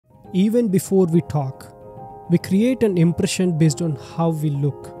Even before we talk, we create an impression based on how we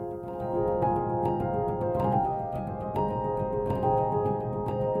look.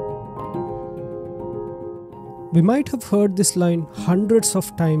 We might have heard this line hundreds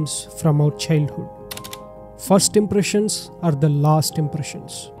of times from our childhood. First impressions are the last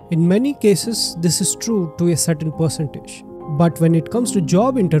impressions. In many cases, this is true to a certain percentage. But when it comes to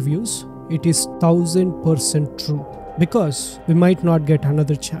job interviews, it is 1000% true. Because we might not get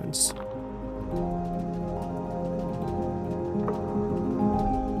another chance.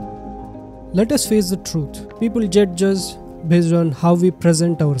 Let us face the truth. People judge us based on how we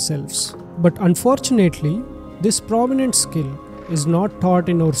present ourselves. But unfortunately, this prominent skill is not taught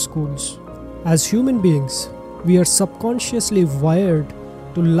in our schools. As human beings, we are subconsciously wired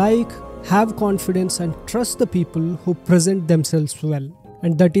to have confidence and trust the people who present themselves well.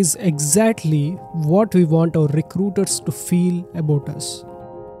 And that is exactly what we want our recruiters to feel about us.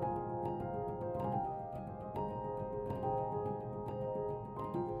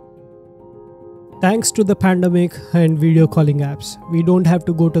 Thanks to the pandemic and video calling apps, we don't have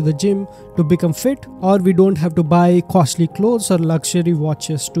to go to the gym to become fit, or we don't have to buy costly clothes or luxury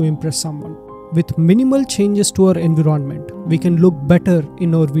watches to impress someone. With minimal changes to our environment, we can look better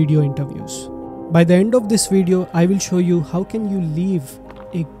in our video interviews. By the end of this video, I will show you how can you leave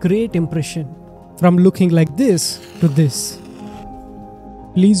a great impression from looking like this to this.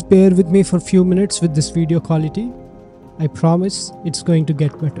 Please bear with me for a few minutes with this video quality. I promise it's going to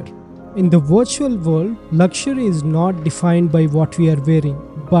get better. In the virtual world, luxury is not defined by what we are wearing,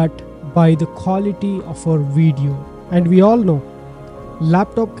 but by the quality of our video. And we all know,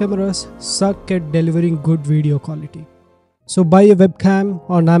 laptop cameras suck at delivering good video quality. So buy a webcam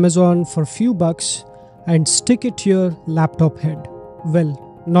on Amazon for a few bucks and stick it to your laptop head.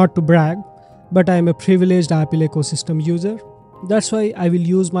 Well, not to brag, but I am a privileged Apple ecosystem user. That's why I will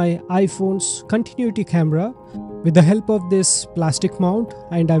use my iPhone's continuity camera with the help of this plastic mount,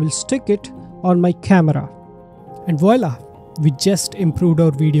 and I will stick it on my camera. And voila, we just improved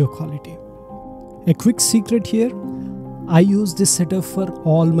our video quality. A quick secret here, I use this setup for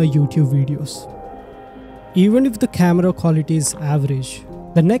all my YouTube videos. Even if the camera quality is average,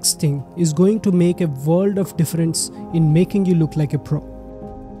 the next thing is going to make a world of difference in making you look like a pro.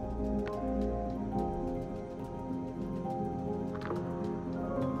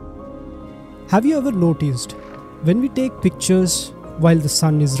 Have you ever noticed, when we take pictures while the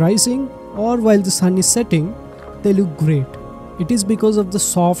sun is rising or while the sun is setting, they look great. It is because of the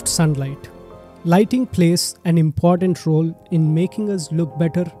soft sunlight. Lighting plays an important role in making us look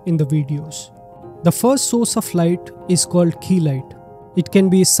better in the videos. The first source of light is called key light. It can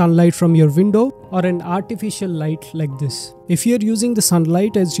be sunlight from your window or an artificial light like this. If you are using the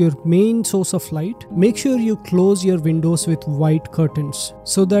sunlight as your main source of light, make sure you close your windows with white curtains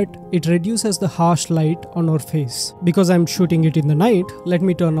so that it reduces the harsh light on our face. Because I'm shooting it in the night, let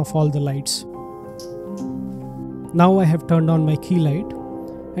me turn off all the lights. Now I have turned on my key light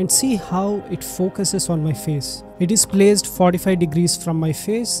and see how it focuses on my face. It is placed 45 degrees from my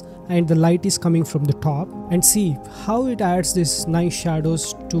face and the light is coming from the top, and see how it adds these nice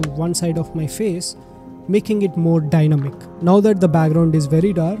shadows to one side of my face, making it more dynamic. Now that the background is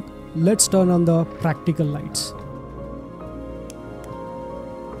very dark, let's turn on the practical lights.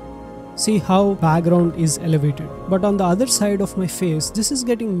 See how background is elevated, but on the other side of my face, this is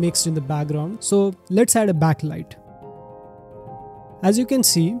getting mixed in the background, so let's add a backlight. As you can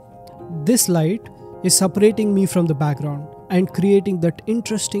see, this light is separating me from the background and creating that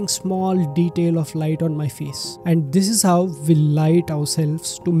interesting small detail of light on my face. And this is how we light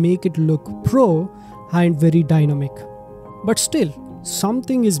ourselves to make it look pro and very dynamic. But still,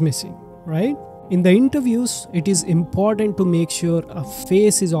 something is missing, right? In the interviews, it is important to make sure a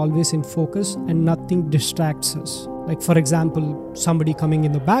face is always in focus and nothing distracts us. Like for example, somebody coming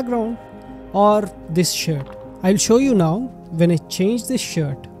in the background or this shirt. I'll show you now, when I change this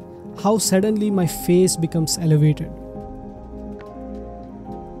shirt, how suddenly my face becomes elevated.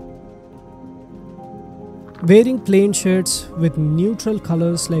 Wearing plain shirts with neutral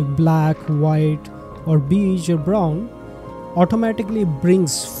colors like black, white, or beige or brown automatically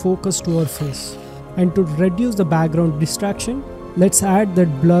brings focus to our face. And to reduce the background distraction, let's add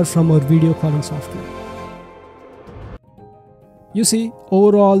that blur from our video calling software. You see,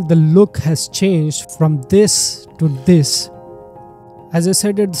 overall the look has changed from this to this. As I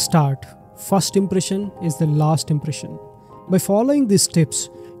said at the start, first impression is the last impression. By following these tips,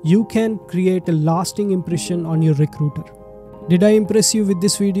 you can create a lasting impression on your recruiter. Did I impress you with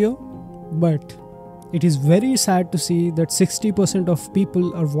this video? But It is very sad to see that 60% of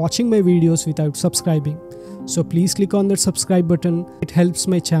people are watching my videos without subscribing. So please click on that subscribe button. It helps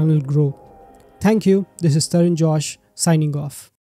my channel grow. Thank you. This is Tarun Josh signing off.